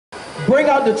bring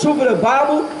out the truth of the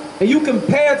Bible and you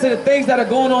compare it to the things that are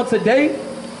going on today,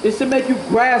 it should make you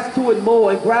grasp to it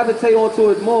more and gravitate onto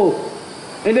it more.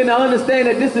 And then to understand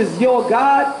that this is your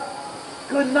God,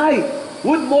 good night.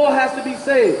 What more has to be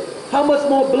said? How much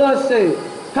more bloodshed?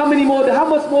 How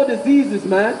much more diseases,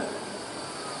 man?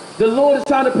 The Lord is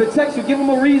trying to protect you. Give him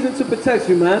a reason to protect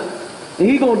you, man. And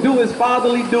he gonna do his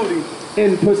fatherly duty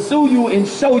and pursue you and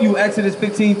show you Exodus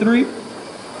 15:3.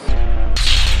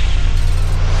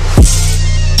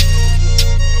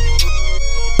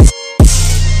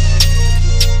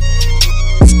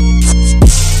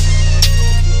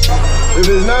 If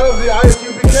it's not of the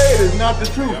I.S.U.P.K, it is not the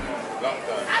truth.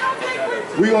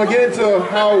 We're going to get into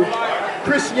how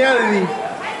Christianity,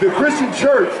 the Christian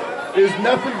church, is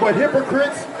nothing but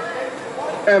hypocrites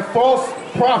and false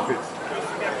prophets.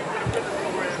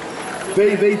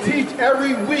 They teach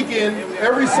every weekend,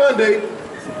 every Sunday.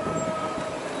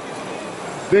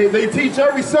 They teach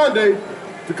every Sunday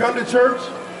to come to church,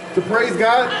 to praise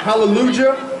God,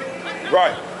 hallelujah.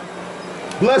 Right.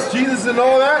 Bless Jesus and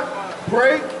all that,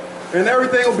 pray. And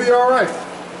everything will be all right.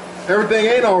 Everything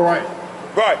ain't all right.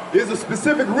 Right. There's a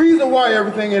specific reason why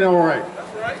everything ain't all right.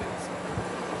 That's right.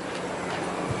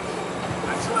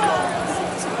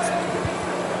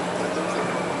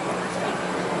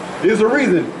 There's a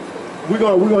reason. We're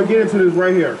gonna get into this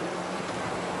right here.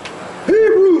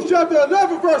 Hebrews chapter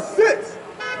 11 verse 6.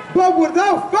 But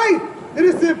without faith, it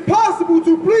is impossible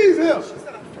to please him.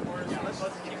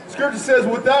 Scripture says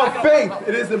without faith,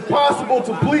 it is impossible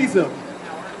to please him.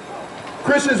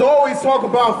 Christians always talk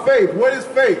about faith. What is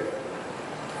faith?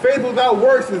 Faith without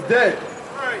works is dead.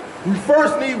 We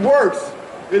first need works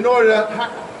in order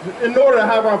to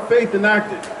have our faith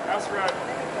enacted. That's right.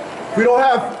 If we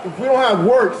don't have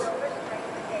works,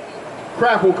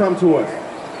 crap will come to us.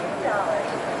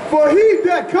 For he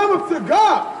that cometh to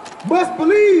God must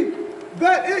believe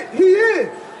that he is.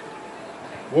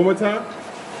 One more time.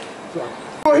 Sorry.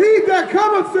 For he that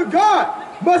cometh to God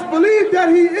must believe that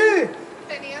he is.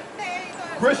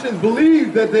 Christians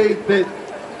believe that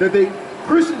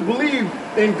Christians believe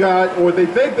in God, or they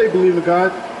think they believe in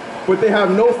God, but they have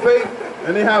no faith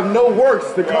and they have no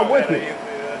works to come with it.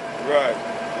 Right.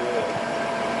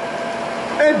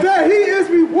 And that he is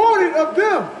rewarded of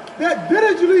them that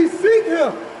diligently seek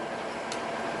him.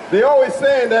 They always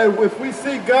saying that if we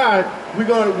seek God,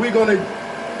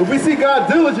 if we seek God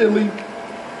diligently,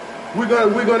 we're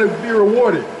gonna be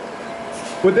rewarded.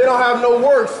 But they don't have no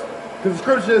works. Because the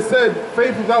scripture has said,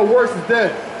 faith without works is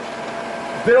dead.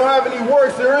 If they don't have any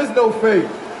works, there is no faith.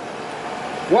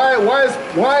 Why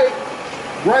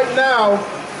right now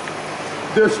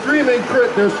they're streaming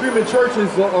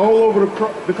churches all over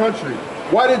the country?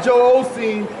 Why did Joel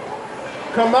Osteen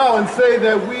come out and say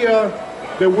that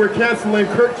we're canceling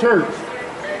church?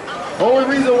 The only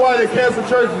reason why they cancel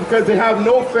church is because they have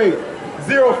no faith,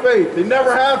 zero faith. They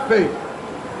never have faith.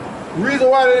 The reason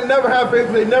why they never have faith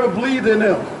is they never believed in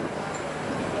him.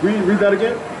 Read that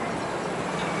again.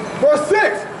 Verse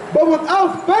 6, but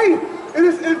without faith it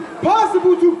is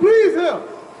impossible to please him.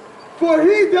 For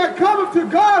he that cometh to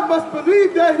God must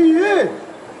believe that he is.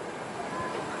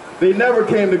 They never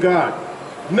came to God.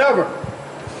 Never.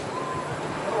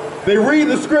 They read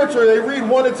the scripture, they read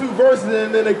 1 or 2 verses,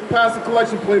 and then they pass the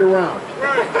collection plate around.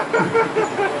 Right.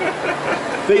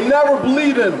 They never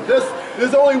believed in him.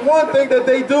 There's only one thing that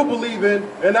they do believe in,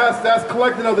 and that's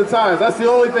collecting of the tithes. That's the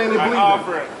only thing they believe in.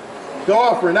 The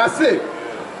offering, that's it.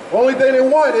 Only thing they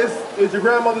want is your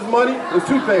grandmother's money. There's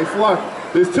 2 things.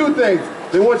 There's 2 things.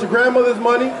 They want your grandmother's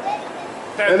money,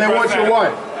 and they want your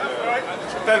wife.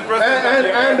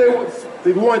 And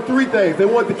they want 3 things. They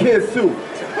want the kids too.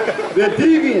 They're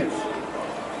deviants.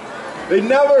 They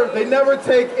never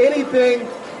take anything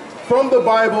from the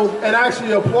Bible and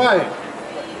actually apply it.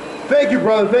 Thank you,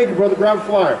 brother. Thank you, brother. Grab a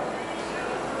flyer.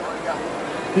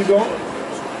 Keep going.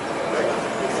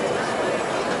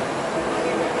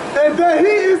 And that he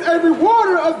is a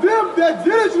rewarder of them that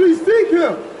diligently seek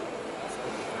him.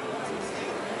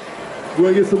 We're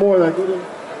going to get some more of that. Go to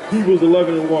Hebrews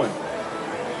 11:1.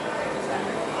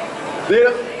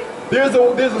 There's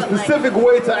a specific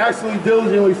way to actually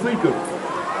diligently seek him.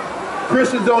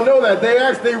 Christians don't know that.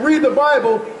 They read the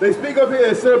Bible. They speak up here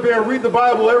and sit up here and read the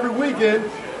Bible every weekend,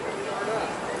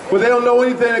 but they don't know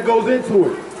anything that goes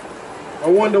into it. I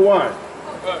wonder why.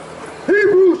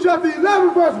 Hebrews chapter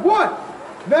 11 verse 1.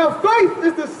 Now faith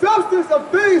is the substance of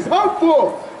things hoped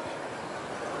for.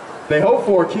 They hope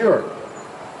for a cure.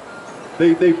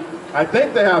 I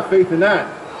think they have faith in that.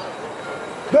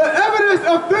 The evidence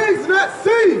of things not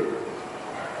seen.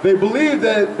 They believe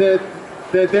that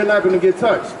they're not going to get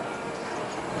touched.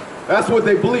 That's what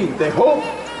they believe. They hope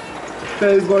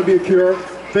that it's going to be a cure,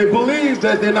 They believe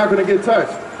that they're not going to get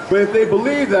touched. But if they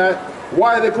believe that,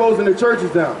 why are they closing the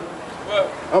churches down?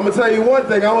 I'm going to tell you one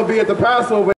thing. I'm going to be at the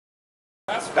Passover.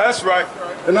 That's right.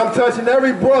 And I'm touching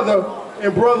every brother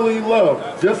in brotherly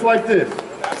love, just like this.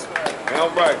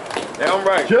 Damn right. Damn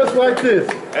right. Just like this.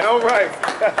 Damn right.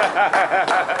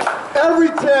 Every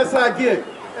chance I get,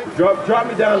 drop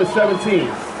me down to 17.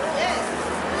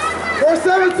 Verse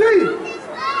 17.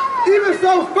 Even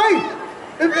so, faith,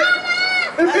 if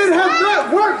it has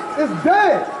not worked, is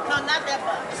dead. No, not that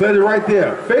part. Said it right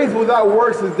there. Faith without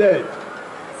works is dead.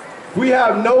 If we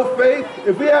have no faith,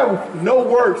 if we have no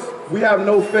works, we have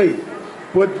no faith.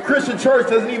 But the Christian church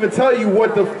doesn't even tell you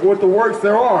what the works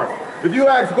there are. If you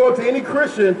go up to any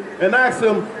Christian and ask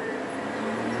them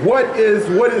what is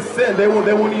sin, they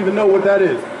won't even know what that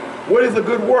is. What is a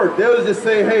good work? They'll just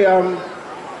say, hey,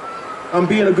 I'm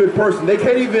being a good person. They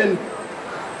can't even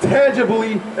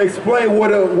tangibly explain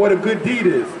what a good deed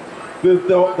is.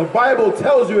 The Bible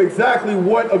tells you exactly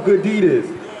what a good deed is.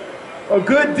 A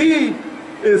good deed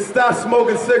is stop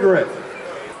smoking cigarettes.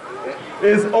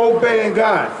 Is obeying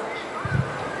God.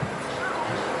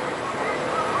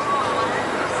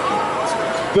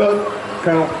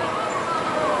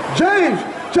 James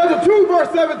chapter 2 verse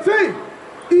 17.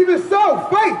 Even so,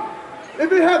 faith,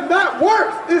 if it has not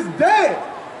works, is dead.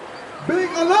 Being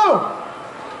alone.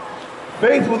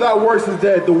 Faith without works is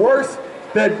dead. The works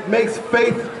that makes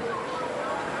faith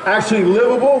actually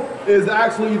livable is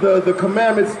actually the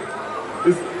commandments,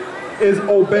 is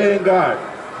obeying God.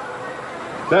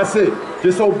 That's it.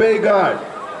 Just obey God.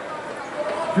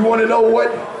 If you want to know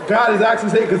what God is actually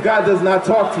saying, because God does not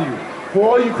talk to you. For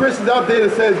all you Christians out there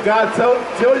that says God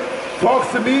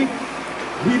talks to me,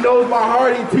 He knows my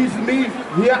heart, He teaches me,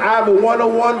 I have a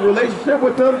one-on-one relationship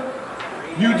with Him.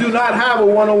 You do not have a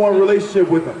one-on-one relationship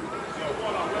with Him.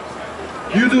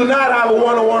 You do not have a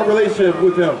one-on-one relationship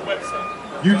with Him.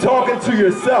 You talking to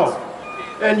yourself.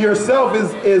 And yourself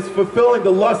is fulfilling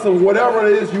the lust of whatever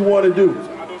it is you want to do.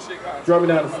 Drop me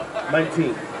down to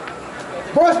 19.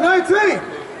 Verse 19.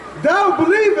 Thou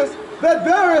believest that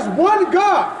there is one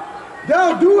God.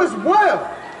 Thou doest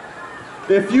well.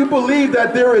 If you believe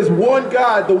that there is one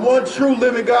God, the one true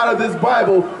living God of this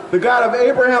Bible, the God of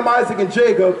Abraham, Isaac, and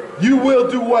Jacob, you will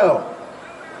do well.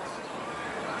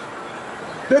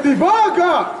 The divine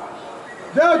God,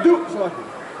 thou do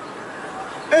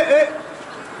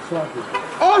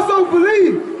also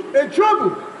believe and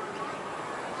tremble.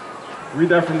 Read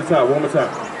that from the top, one more time.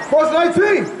 Verse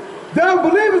 19. Thou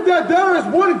believest that there is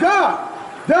one God.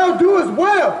 Thou doest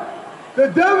well. The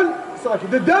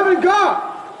devil God.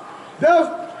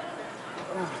 Thou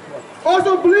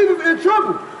also believest and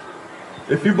tremble.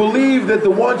 If you believe that the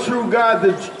one true God,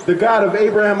 the God of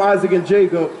Abraham, Isaac, and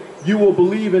Jacob, you will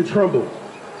believe and tremble.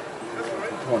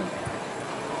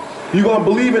 You're going to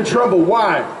believe and tremble.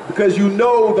 Why? Because you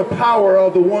know the power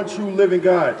of the one true living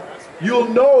God. You'll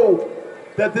know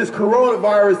that this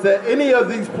coronavirus, that any of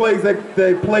these plagues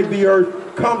that plague the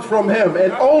earth comes from Him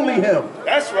and only Him.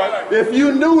 That's right. If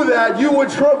you knew that, you would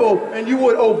tremble and you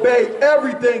would obey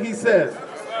everything He says.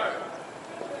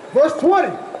 Verse 20.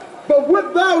 But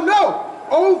wilt thou know,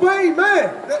 O vain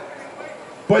man?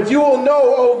 But you will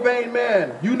know, O vain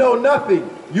man. You know nothing.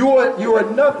 You are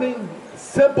nothing,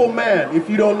 simple man, if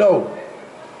you don't know.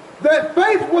 That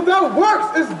faith without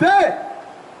works is dead.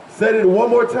 Said it one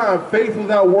more time. Faith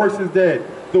without works is dead.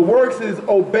 The works is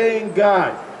obeying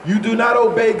God. You do not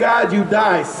obey God, you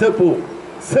die. Simple.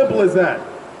 Simple as that.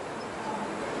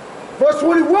 Verse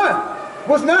 21.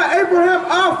 Was not Abraham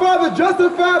our father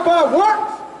justified by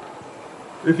works?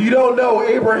 If you don't know,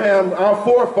 Abraham, our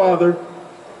forefather,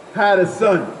 had a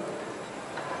son.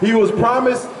 He was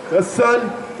promised a son,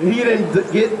 and he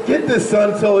didn't get this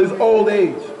son until his old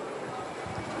age.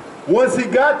 Once he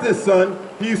got this son,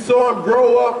 he saw him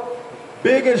grow up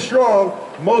big and strong.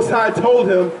 Most High told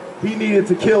him he needed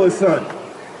to kill his son.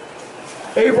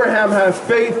 Abraham has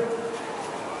faith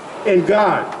in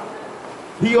God.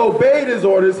 He obeyed His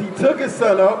orders. He took his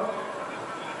son up,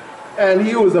 and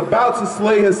he was about to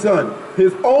slay his son,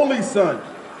 his only son.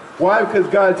 Why? Because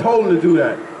God told him to do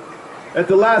that. At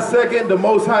the last second, the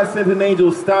Most High sent an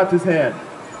angel, stopped his hand.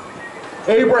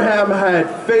 Abraham had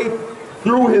faith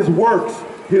through his works.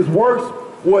 His works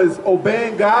was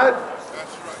obeying God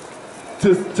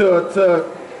to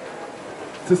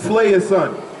slay his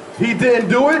son. He didn't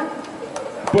do it,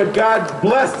 but God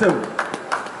blessed him